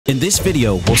In this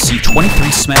video, we'll see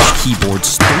 23 smashed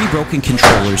keyboards, 3 broken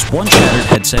controllers, 1 shattered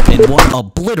headset, and 1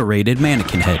 obliterated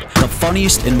mannequin head. The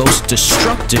funniest and most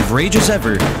destructive Rages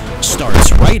ever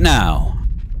starts right now.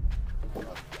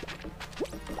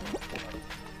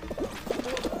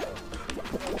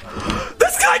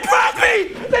 This guy grabbed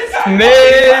me! This guy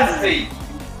grabbed me!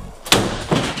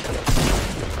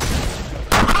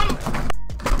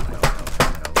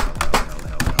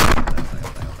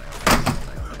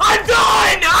 I'm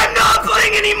done! I'm not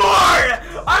playing anymore!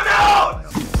 I'm out!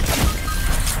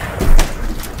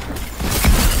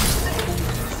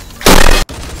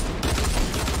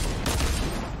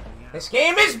 This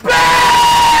game is bad!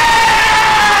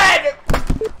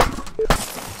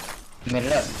 You made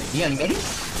it up. You made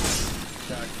it?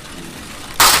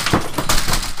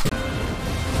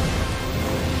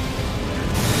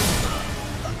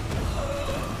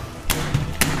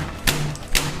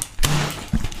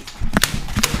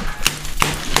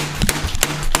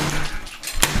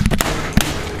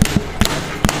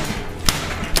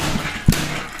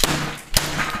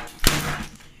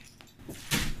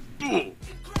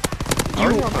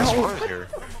 Here.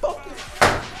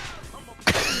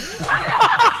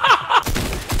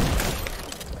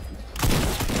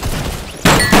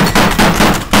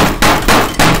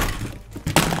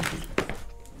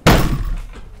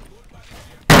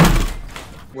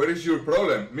 What is your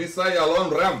problem? Missile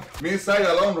alone ramp. Missile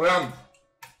alone ramp.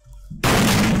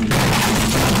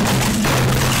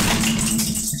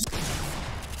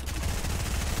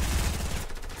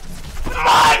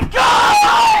 My God!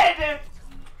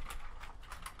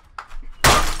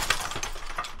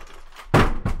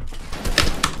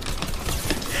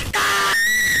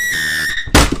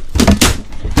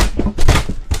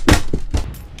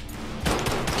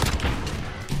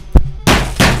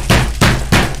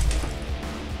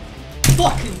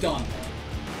 Fucking done.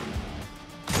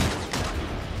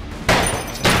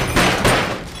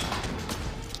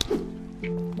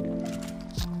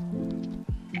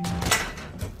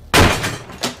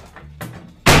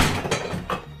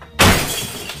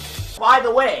 By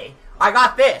the way, I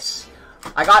got this.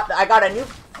 I got a new.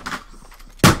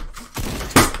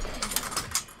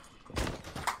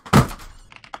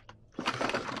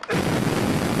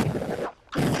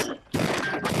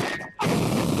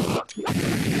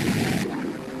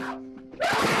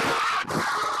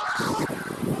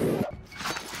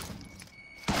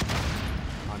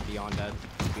 Beyond dead.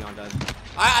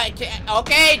 I can't.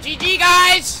 Okay, GG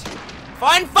guys.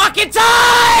 Fun fucking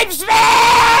times,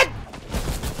 man.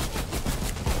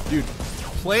 Dude,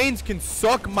 planes can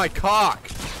suck my cock.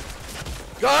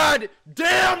 God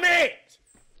damn it!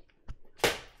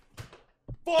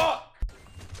 Fuck!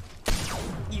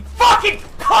 You fucking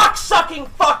cock-sucking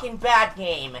fucking bad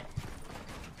game.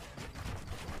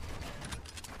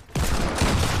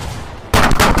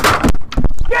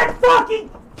 Get fucking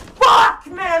fucked,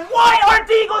 man. Why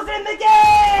aren't Eagles in the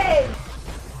game?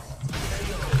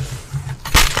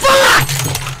 Fuck!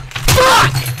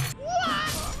 Fuck!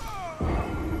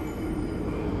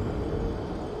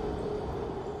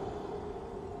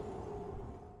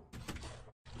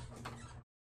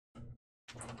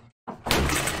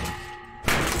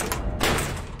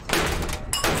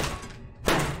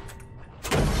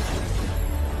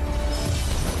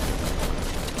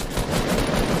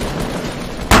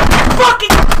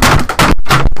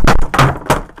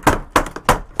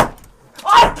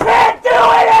 I can't do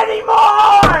it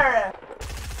anymore!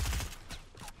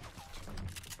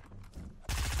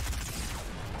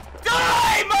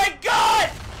 Die, my God!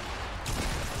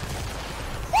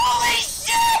 Holy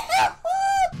shit!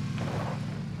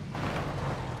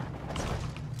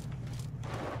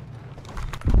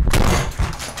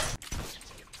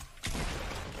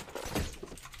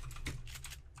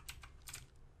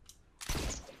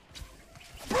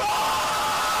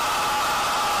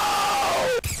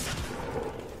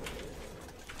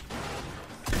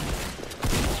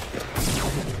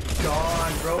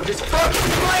 Bro, just fucking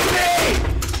play me!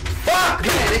 Fuck,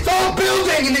 man, it's all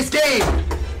building in this game!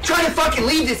 Trying to fucking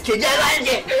leave this kid. Yeah, I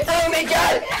like it! Oh my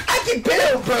God! I can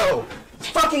build, bro! It's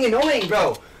fucking annoying,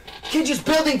 bro. Kid just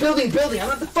building. I don't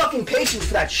have the fucking patience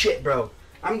for that shit, bro.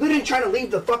 I'm literally trying to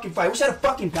leave the fucking fight. I wish I had a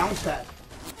fucking bounce pad.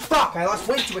 Fuck, I lost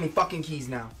way too many fucking keys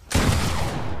now.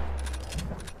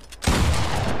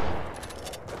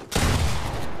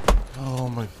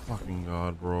 Oh my fucking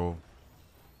God, bro.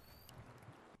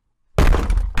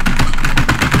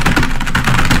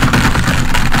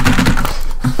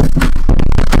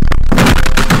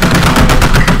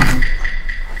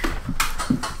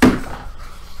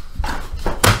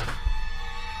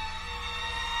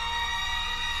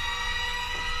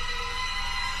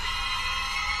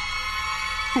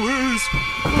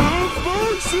 Please.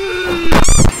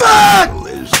 Fuck!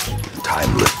 Is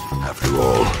timeless after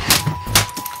all.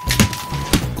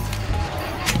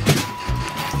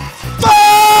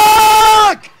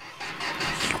 Fuck!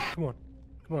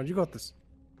 Come on, you got this.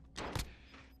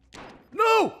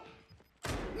 No!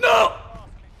 No!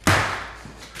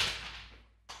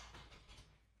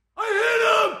 I hit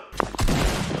him!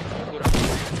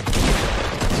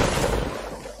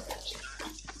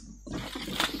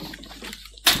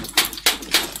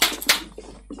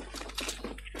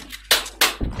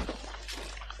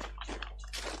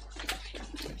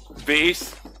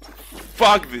 Base.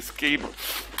 Fuck this game.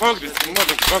 Fuck this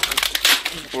motherfucker.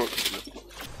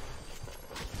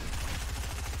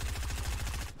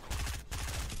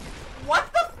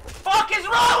 What the fuck is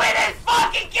wrong with this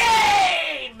fucking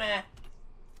game?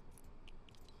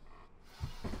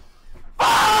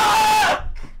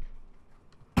 Fuck!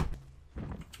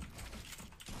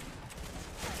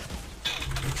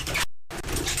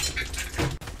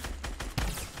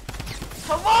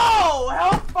 Hello!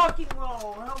 Help fucking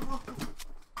low! Help.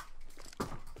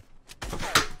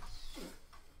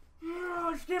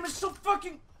 Oh, this game is so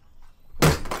fucking.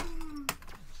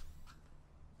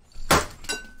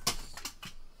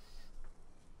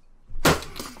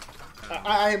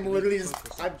 I'm literally just.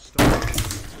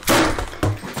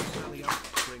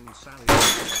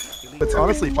 It's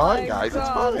honestly fine, guys. It's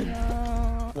fine.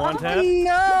 One tap.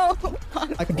 No!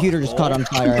 My computer just caught on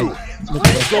fire. What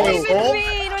does that even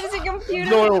mean? What is your computer?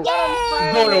 Doyle.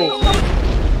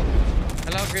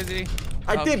 Hello, Grizzly.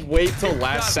 I did wait till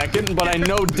last second, but I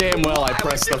know damn well I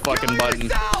pressed the fucking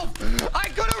button. I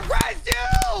could have raised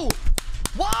you!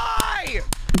 Why?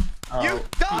 You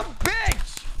dumb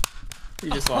bitch! He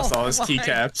just lost all his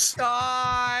keycaps.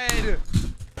 God!